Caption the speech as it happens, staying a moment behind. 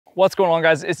What's going on,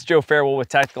 guys? It's Joe Farewell with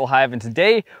Tactical Hyve, and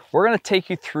today we're going to take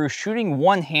you through shooting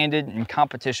one-handed in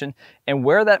competition and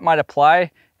where that might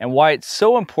apply and why it's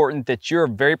so important that you're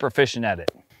very proficient at it.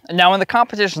 And now in the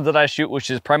competitions that I shoot, which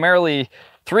is primarily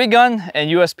 3-gun and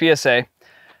USPSA,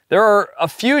 there are a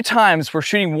few times where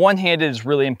shooting one-handed is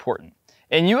really important.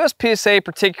 In USPSA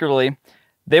particularly,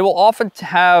 they will often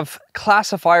have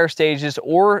classifier stages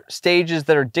or stages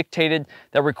that are dictated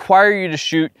that require you to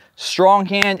shoot strong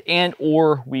hand and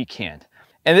or weak hand.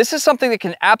 And this is something that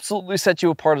can absolutely set you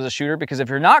apart as a shooter, because if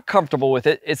you're not comfortable with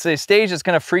it, it's a stage that's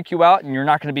going to freak you out and you're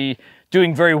not going to be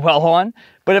doing very well on.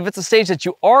 But if it's a stage that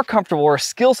you are comfortable, or a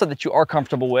skill set that you are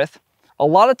comfortable with, a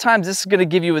lot of times this is going to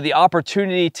give you the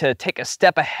opportunity to take a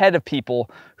step ahead of people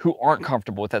who aren't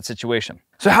comfortable with that situation.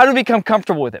 So how do we become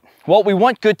comfortable with it? Well, we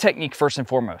want good technique first and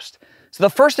foremost. So the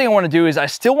first thing I want to do is I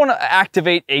still want to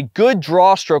activate a good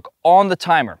draw stroke on the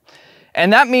timer.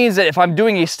 And that means that if I'm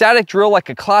doing a static drill like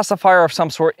a classifier of some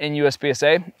sort in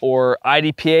USPSA or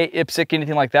IDPA, IPSC,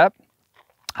 anything like that,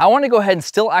 I want to go ahead and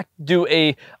still do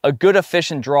a good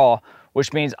efficient draw,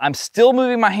 which means I'm still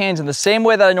moving my hands in the same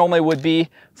way that I normally would be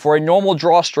for a normal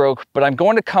draw stroke, but I'm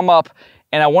going to come up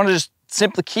and I want to just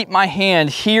simply keep my hand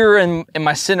here in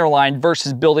my center line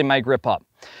versus building my grip up.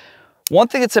 One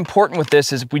thing that's important with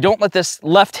this is we don't let this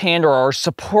left hand or our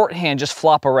support hand just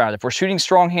flop around. If we're shooting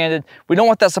strong-handed, we don't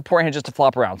want that support hand just to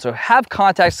flop around. So have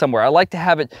contact somewhere. I like to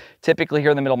have it typically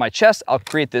here in the middle of my chest. I'll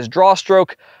create this draw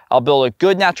stroke. I'll build a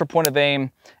good natural point of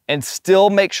aim and still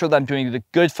make sure that I'm doing the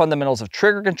good fundamentals of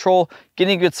trigger control,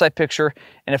 getting a good sight picture,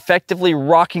 and effectively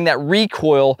rocking that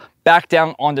recoil back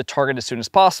down onto target as soon as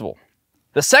possible.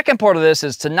 The second part of this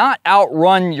is to not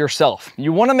outrun yourself.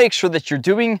 You want to make sure that you're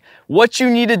doing what you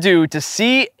need to do to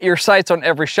see your sights on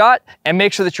every shot and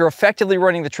make sure that you're effectively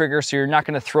running the trigger so you're not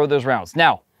going to throw those rounds.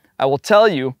 Now, I will tell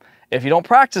you, if you don't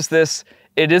practice this,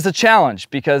 it is a challenge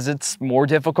because it's more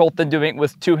difficult than doing it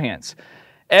with two hands.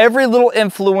 Every little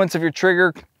influence of your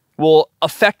trigger will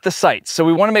affect the sights. So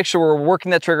we want to make sure we're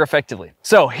working that trigger effectively.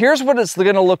 So here's what it's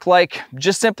going to look like,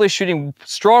 just simply shooting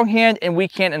strong hand and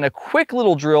weak hand in a quick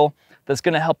little drill that's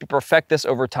going to help you perfect this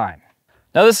over time.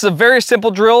 Now this is a very simple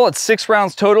drill. It's 6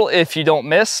 rounds total if you don't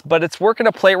miss, but it's working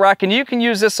a plate rack, and you can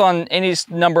use this on any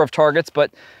number of targets,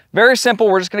 but very simple.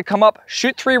 We're just going to come up,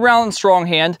 shoot 3 rounds strong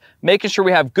hand, making sure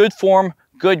we have good form,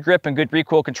 good grip, and good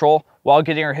recoil control while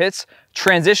getting our hits.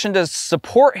 Transition to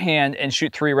support hand and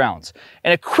shoot 3 rounds.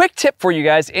 And a quick tip for you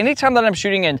guys, anytime that I'm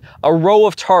shooting in a row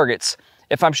of targets,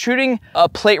 if I'm shooting a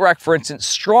plate rack, for instance,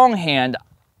 strong hand,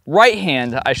 right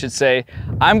hand, I should say,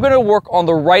 I'm going to work on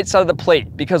the right side of the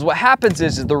plate, because what happens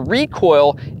is the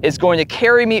recoil is going to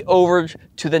carry me over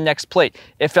to the next plate.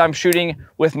 If I'm shooting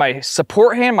with my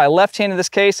support hand, my left hand in this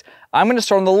case, I'm going to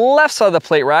start on the left side of the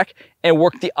plate rack and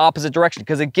work the opposite direction,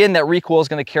 because again, that recoil is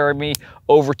going to carry me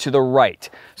over to the right.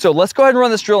 So let's go ahead and run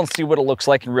this drill and see what it looks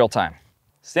like in real time.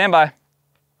 Stand by.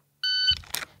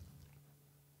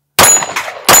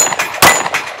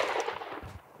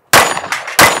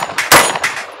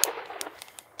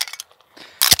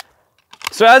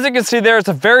 So as you can see there, it's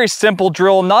a very simple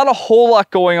drill, not a whole lot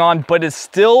going on, but it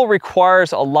still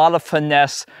requires a lot of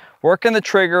finesse, working the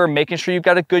trigger, making sure you've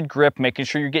got a good grip, making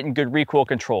sure you're getting good recoil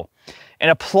control, and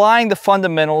applying the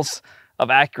fundamentals of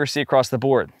accuracy across the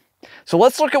board. So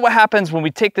let's look at what happens when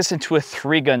we take this into a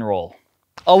 3-gun roll.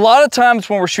 A lot of times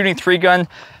when we're shooting 3-gun,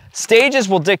 stages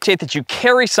will dictate that you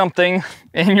carry something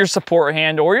in your support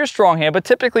hand or your strong hand, but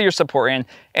typically your support hand,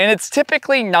 and it's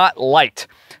typically not light.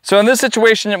 So in this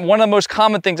situation, one of the most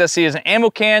common things I see is an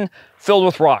ammo can filled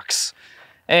with rocks.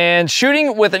 And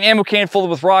shooting with an ammo can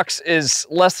filled with rocks is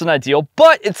less than ideal,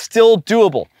 but it's still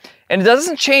doable. And it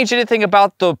doesn't change anything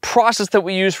about the process that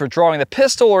we use for drawing the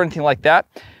pistol or anything like that.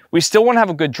 We still want to have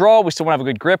a good draw, we still want to have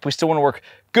a good grip, we still want to work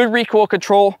good recoil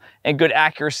control and good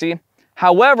accuracy.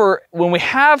 However, when we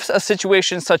have a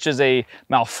situation such as a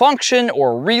malfunction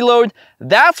or a reload,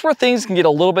 that's where things can get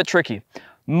a little bit tricky.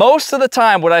 Most of the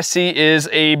time, what I see is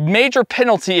a major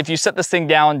penalty if you set this thing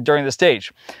down during the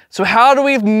stage. So how do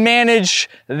we manage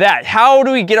that? How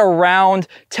do we get around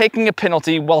taking a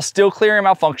penalty while still clearing a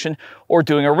malfunction or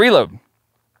doing a reload?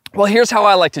 Well, here's how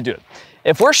I like to do it.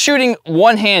 If we're shooting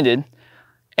one-handed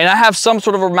and I have some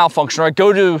sort of a malfunction, or I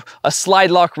go to a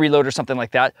slide lock reload or something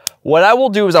like that, what I will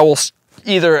do is I will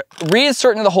either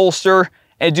reinsert into the holster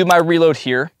and do my reload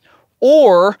here,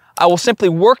 or I will simply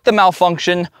work the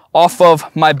malfunction off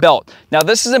of my belt. Now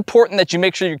this is important that you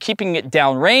make sure you're keeping it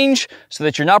down range so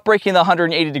that you're not breaking the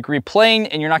 180-degree plane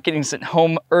and you're not getting sent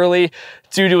home early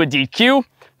due to a DQ.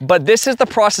 But this is the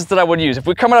process that I would use. If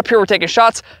we're coming up here, we're taking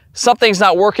shots, something's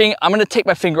not working, I'm gonna take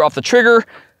my finger off the trigger,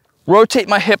 rotate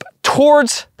my hip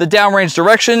towards the downrange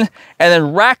direction and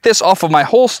then rack this off of my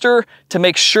holster to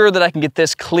make sure that I can get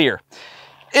this clear.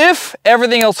 If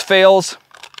everything else fails,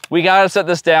 we gotta set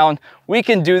this down. We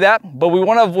can do that, but we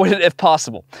wanna avoid it if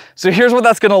possible. So here's what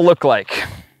that's gonna look like.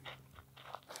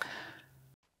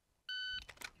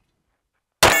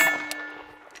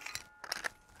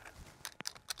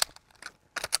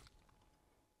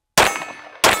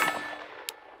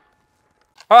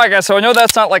 All right, guys, so I know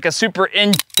that's not like a super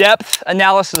in-depth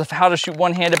analysis of how to shoot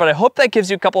one-handed, but I hope that gives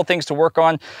you a couple of things to work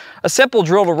on, a simple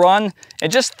drill to run, and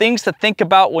just things to think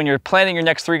about when you're planning your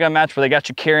next 3-gun match where they got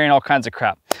you carrying all kinds of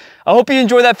crap. I hope you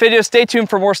enjoyed that video. Stay tuned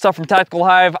for more stuff from Tactical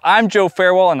Hyve. I'm Joe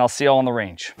Farewell, and I'll see you all on the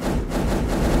range.